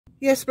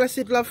Yes,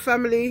 blessed love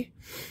family.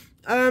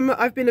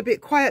 I've been a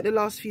bit quiet the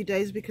last few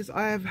days because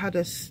I have had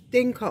a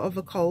stinker of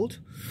a cold.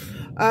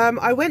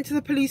 I went to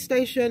the police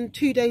station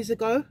 2 days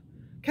ago,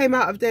 came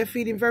out of there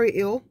feeling very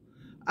ill.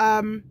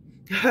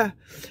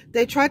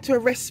 They tried to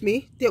arrest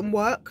me, didn't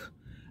work.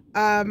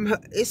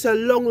 It's a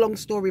long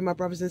story, my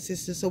brothers and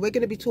sisters, so we're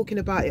going to be talking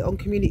about it on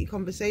Community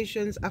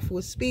Conversations,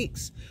 Afua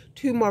Speaks,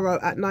 tomorrow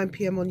at 9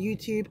 PM on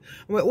YouTube.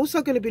 And we're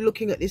also going to be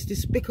looking at this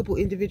despicable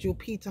individual,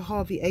 Peter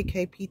Harvey,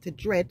 aka Peter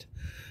Dread,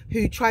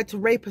 who tried to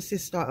rape a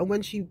sister, and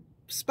when she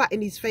spat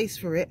in his face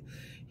for it,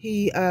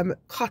 he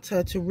cut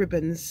her to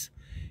ribbons.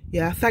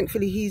 Yeah,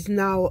 thankfully he's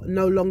now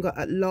no longer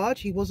at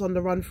large. He was on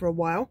the run for a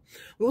while.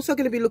 We're also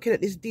going to be looking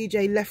at this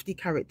DJ Lefty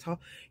character.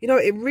 You know,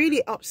 it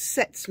really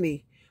upsets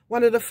me.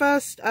 One of the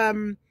first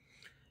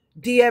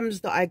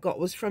DMs that I got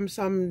was from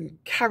some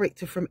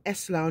character from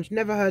S Lounge.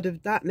 Never heard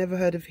of that, never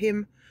heard of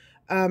him.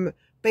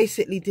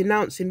 Basically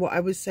denouncing what I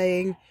was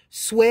saying,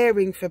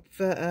 swearing for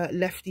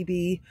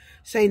LeftyB,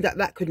 saying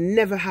that could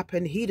never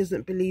happen. He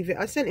doesn't believe it.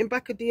 I sent him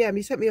back a DM.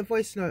 He sent me a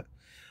voice note.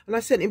 And I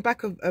sent him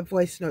back a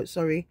voice note,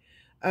 sorry,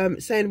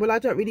 saying, well, I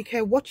don't really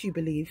care what you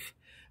believe.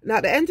 Now,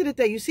 at the end of the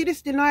day, you see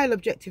this denial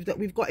objective that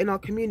we've got in our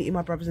community,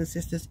 my brothers and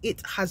sisters,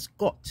 it has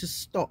got to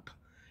stop.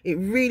 It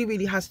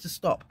really has to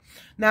stop.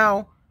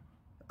 Now,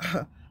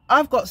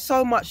 I've got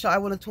so much that I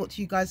want to talk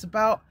to you guys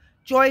about.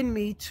 Join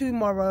me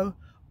tomorrow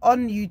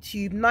on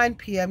YouTube, 9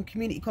 PM,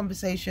 Community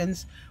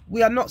Conversations.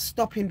 We are not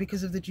stopping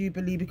because of the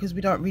Jubilee, because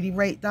we don't really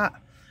rate that.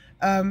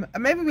 And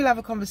maybe we'll have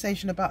a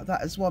conversation about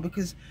that as well,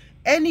 because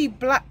any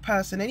black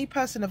person, any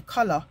person of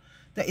colour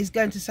that is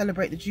going to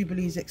celebrate the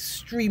Jubilee is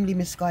extremely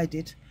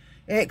misguided.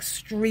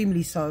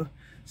 Extremely so.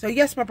 So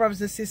yes, my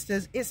brothers and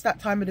sisters, it's that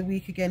time of the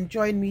week again.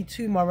 Join me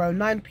tomorrow,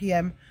 9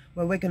 PM,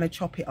 where we're going to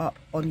chop it up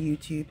on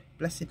YouTube.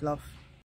 Blessed love.